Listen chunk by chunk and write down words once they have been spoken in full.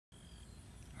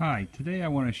Hi, today I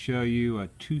want to show you a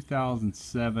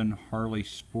 2007 Harley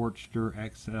Sportster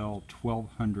XL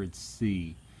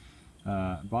 1200C.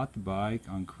 Bought the bike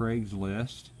on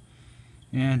Craigslist,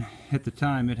 and at the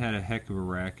time it had a heck of a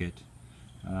racket.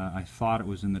 I thought it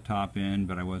was in the top end,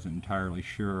 but I wasn't entirely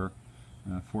sure.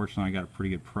 Fortunately, I got a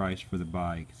pretty good price for the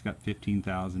bike. It's got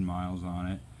 15,000 miles on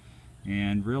it,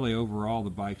 and really overall the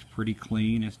bike's pretty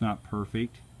clean. It's not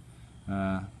perfect,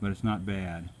 but it's not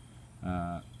bad.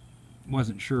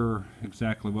 Wasn't sure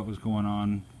exactly what was going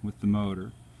on with the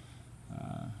motor.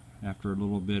 After a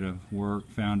little bit of work,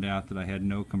 found out that I had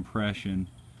no compression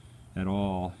at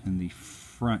all in the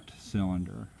front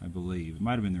cylinder, I believe. It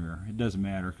might have been the rear. It doesn't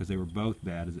matter because they were both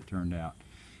bad as it turned out.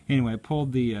 Anyway, I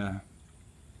pulled the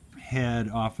head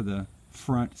off of the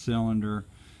front cylinder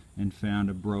and found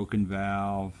a broken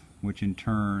valve, which in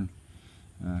turn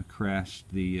crashed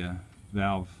the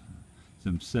valves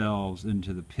themselves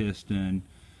into the piston,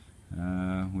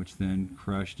 which then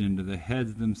crushed into the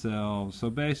heads themselves. So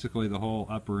basically the whole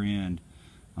upper end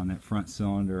on that front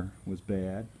cylinder was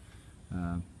bad.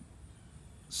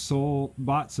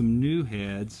 Bought some new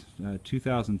heads.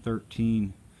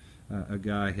 2013, a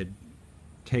guy had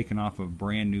taken off a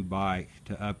brand new bike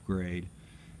to upgrade,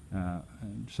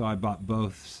 so I bought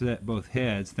both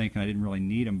heads thinking I didn't really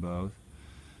need them both.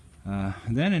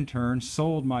 Then in turn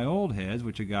sold my old heads,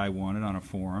 which a guy wanted on a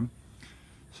forum.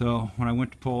 So when I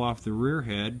went to pull off the rear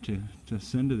head to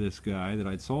send to this guy that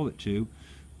I'd sold it to,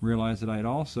 realized that I'd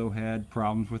also had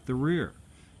problems with the rear.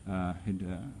 Had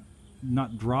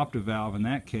not dropped a valve in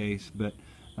that case, but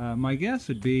my guess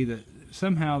would be that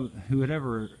somehow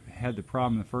whoever had the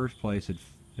problem in the first place had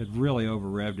really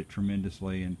over-revved it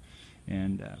tremendously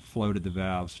and floated the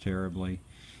valves terribly.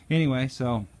 Anyway,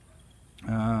 so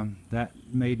that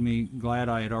made me glad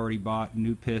I had already bought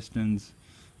new pistons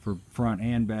for front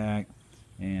and back,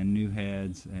 and new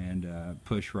heads and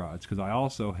push rods, because I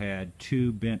also had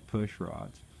 2 bent push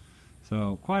rods.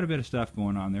 So quite a bit of stuff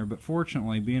going on there, but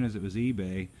fortunately, being as it was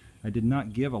eBay, I did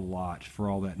not give a lot for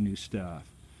all that new stuff.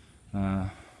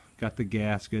 Got the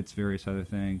gaskets, various other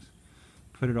things,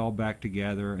 put it all back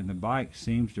together, and the bike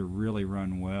seems to really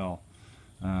run well.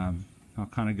 I'll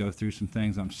kind of go through some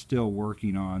things I'm still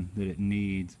working on that it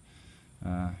needs.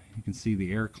 You can see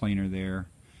the air cleaner there.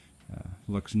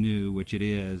 Looks new, which it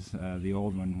is. The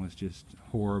old one was just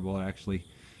horrible. Actually,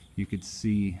 you could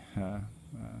see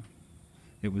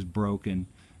it was broken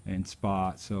in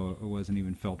spots, so it wasn't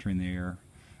even filtering the air.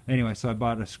 Anyway, so I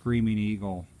bought a Screaming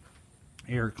Eagle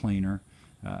air cleaner.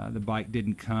 The bike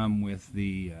didn't come with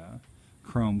the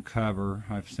chrome cover.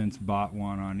 I've since bought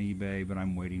one on eBay, but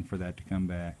I'm waiting for that to come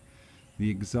back. The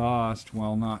exhaust,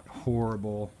 while not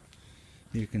horrible,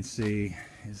 you can see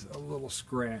is a little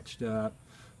scratched up,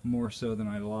 more so than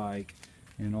I like,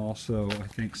 and also I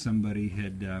think somebody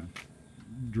had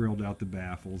drilled out the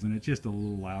baffles, and it's just a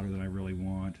little louder than I really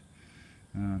want.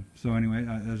 So anyway,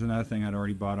 there's another thing I'd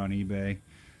already bought on eBay.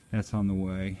 That's on the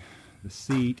way. The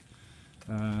seat,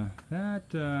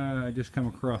 I just come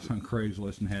across on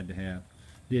Craigslist and had to have.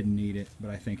 Didn't need it, but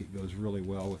I think it goes really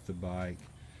well with the bike.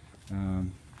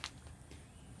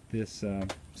 This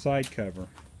side cover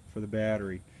for the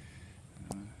battery,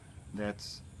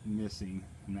 that's missing,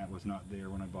 and that was not there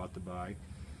when I bought the bike.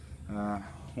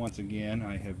 Once again,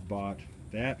 I have bought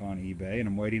that on eBay, and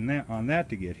I'm waiting on that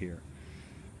to get here.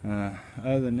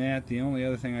 Other than that, the only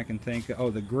other thing I can think of, oh,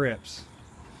 the grips.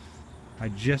 I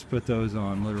just put those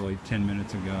on literally 10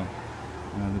 minutes ago.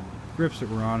 The grips that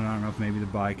were on, and I don't know if maybe the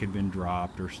bike had been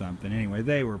dropped or something. Anyway,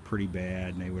 they were pretty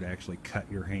bad, and they would actually cut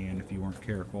your hand if you weren't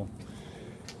careful.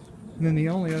 And then the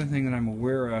only other thing that I'm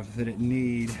aware of that it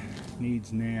needs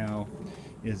now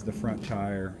is the front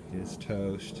tire is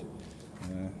toast.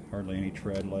 Hardly any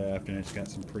tread left, and it's got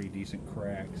some pretty decent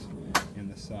cracks in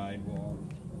the sidewall.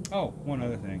 Oh, one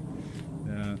other thing.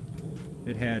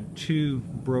 It had 2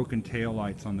 broken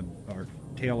taillights on the, or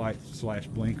taillight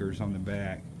 / blinkers on the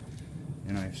back,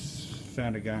 and I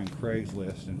found a guy on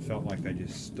Craigslist and felt like I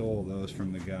just stole those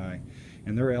from the guy.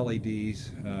 And their LEDs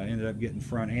ended up getting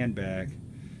front and back,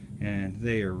 and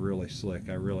they are really slick.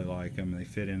 I really like them. They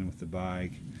fit in with the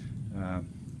bike.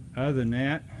 Other than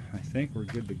that, I think we're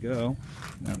good to go.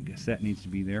 I guess that needs to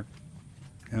be there.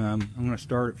 I'm going to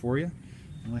start it for you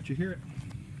and let you hear it.